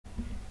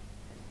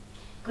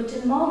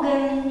Guten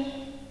Morgen.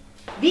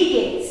 Wie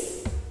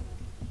geht's?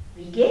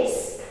 Wie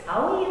geht's?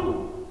 How are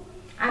you?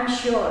 I'm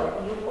sure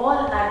you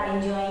all are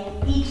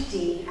enjoying each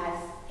day as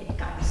it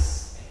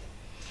comes.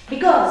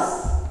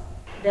 Because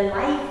the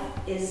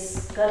life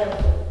is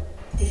colorful.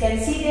 You can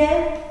see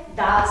there,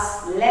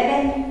 das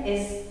Leben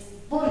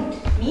ist bunt,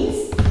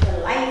 means the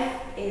life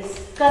is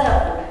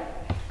colorful.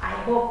 I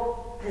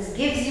hope this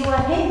gives you a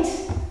hint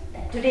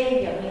that today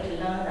we are going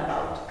to learn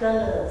about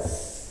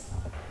colors.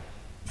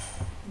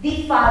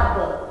 Die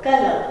Farbe,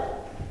 color.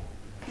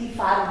 Die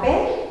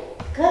Farben,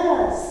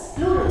 colors,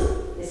 plural.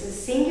 This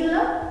is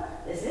singular,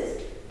 this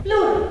is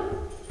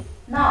plural.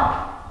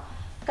 Now,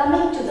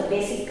 coming to the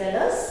basic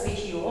colors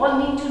which you all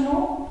need to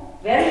know,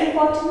 very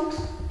important,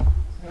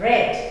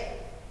 red.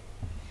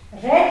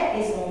 Red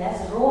is known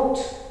as rot,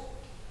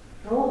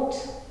 rot.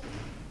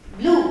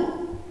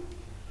 Blue,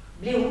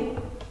 blue,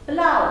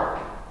 blau,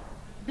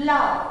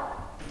 blau.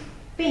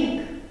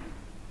 Pink,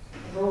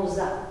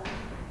 rosa,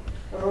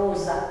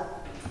 rosa.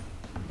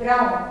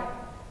 Brown,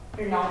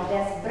 pronounced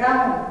as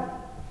brown,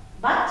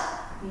 but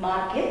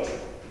mark it,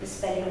 the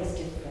spelling is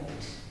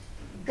different.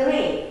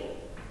 Grey,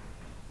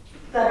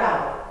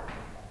 grau,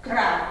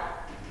 grau.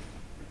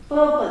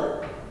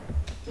 Purple,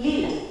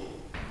 lila,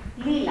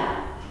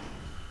 lila.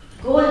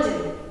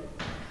 Golden,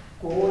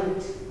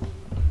 gold.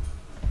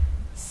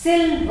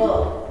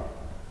 Silver,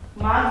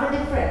 mark the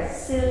difference,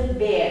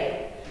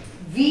 silver.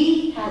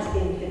 V has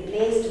been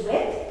replaced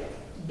with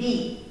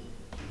B.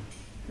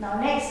 Now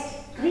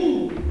next,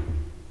 green.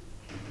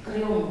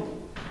 Grün,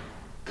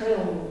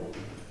 grün.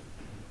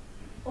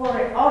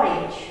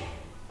 Orange,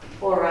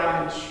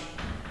 orange,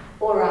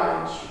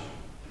 orange.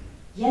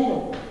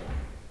 Yellow,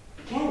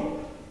 gelb,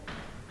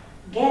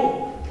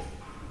 gelb.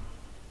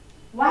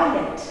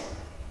 Violet,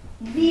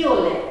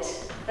 violet.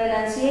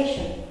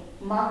 Pronunciation,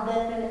 mark the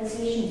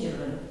pronunciation,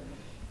 children.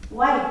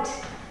 White,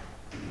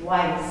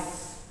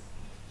 wise.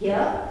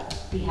 Here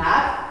we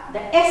have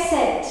the S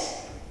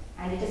set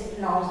and it is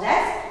pronounced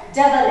as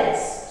double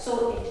S.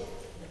 So it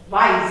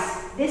wise.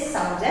 This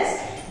sounds as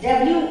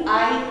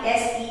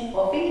W-I-S-E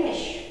of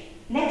English.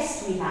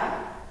 Next we have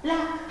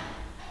black.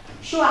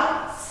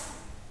 Schwarz.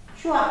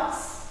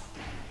 Schwarz.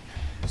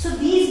 So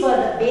these were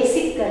the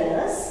basic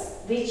colors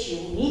which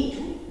you need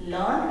to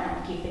learn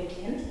and keep it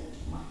in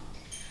mind.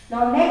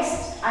 Now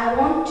next I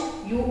want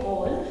you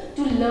all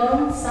to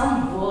learn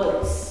some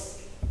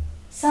words.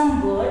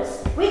 Some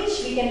words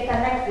which we can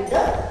connect with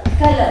the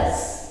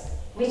colors.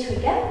 Which we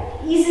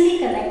can easily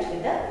connect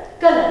with the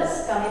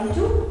colors. Coming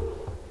to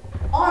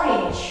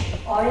orange,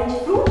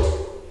 orange fruit.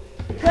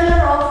 The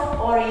color of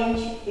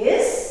orange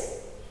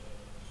is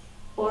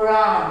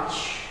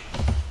orange.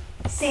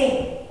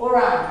 Same,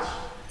 orange.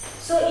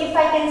 So if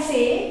I can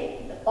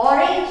say the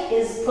orange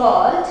is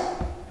called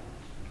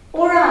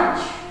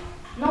orange.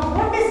 Now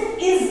what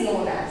is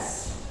known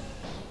as?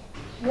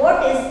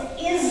 What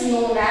is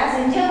known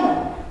as in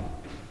German?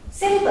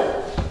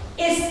 Simple.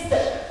 Ist.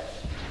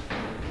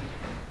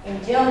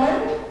 In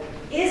German,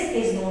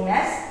 is known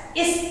as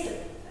ist.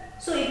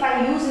 So if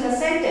I use in a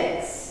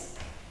sentence,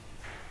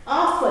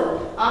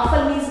 Apfel,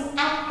 Apfel means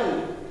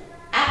apple,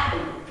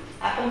 apple,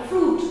 apple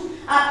fruit.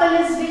 Apple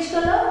is which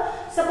color?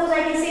 Suppose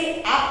I can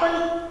say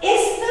apple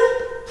ist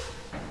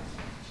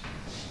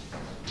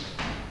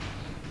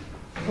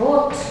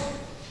rot,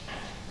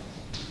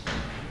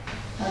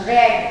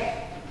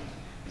 red.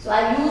 So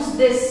I use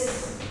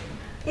this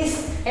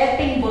ist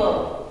helping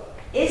verb.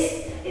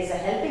 Ist is a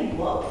helping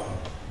verb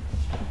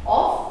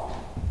of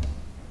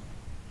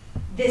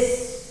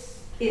this.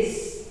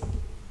 Is.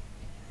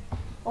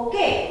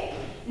 Okay.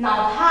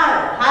 Now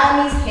Haare.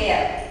 Haare means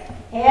hair.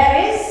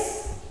 Hair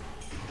is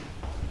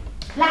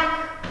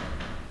black.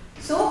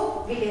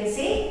 So we can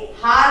say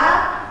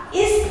Haare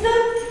ist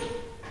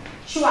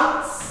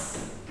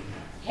schwarz.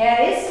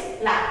 Hair is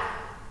black.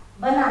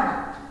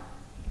 Banana.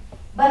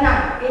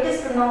 Banana. It is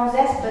pronounced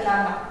as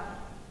banana.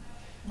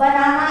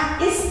 Banana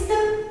ist.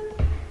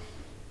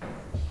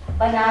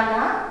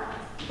 Banana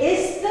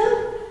ist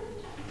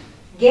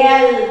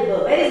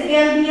gelb. Where is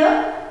gelb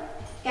here?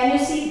 Can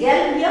you see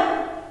gelb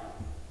here?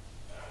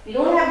 We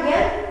don't have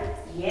gelb?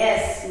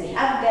 Yes, we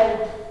have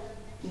gelb.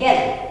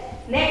 Gelb.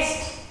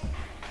 Next,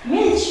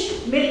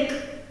 milk. Milk.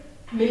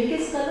 Milk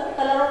is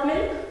color of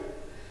milk.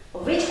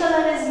 Which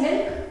color is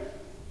milk?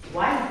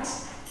 White.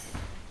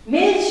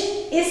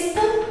 Milch ist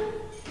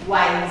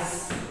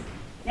weiß.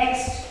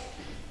 Next,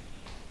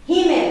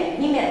 Himmel.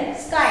 Himmel.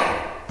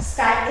 Sky.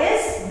 Sky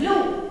is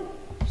blue.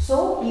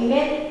 So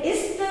Himmel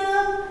ist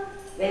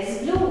where is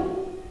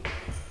blue?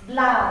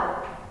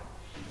 Blau.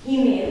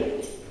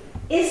 Himmel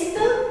ist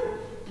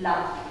blau.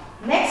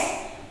 Next,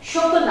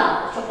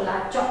 Schokolade.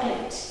 Chocolate,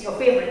 chocolate. Your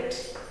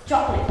favorite.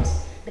 Chocolate.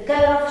 The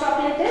color of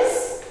chocolate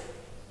is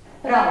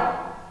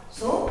brown.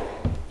 So,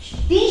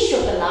 die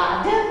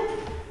Schokolade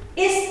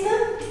ist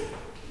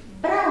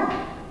brown.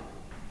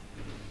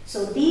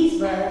 So, these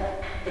were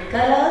the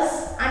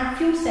colors and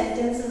few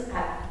sentences I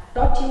have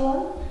taught you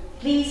all.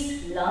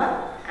 Please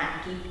learn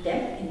and keep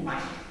them in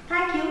mind.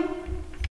 Thank you.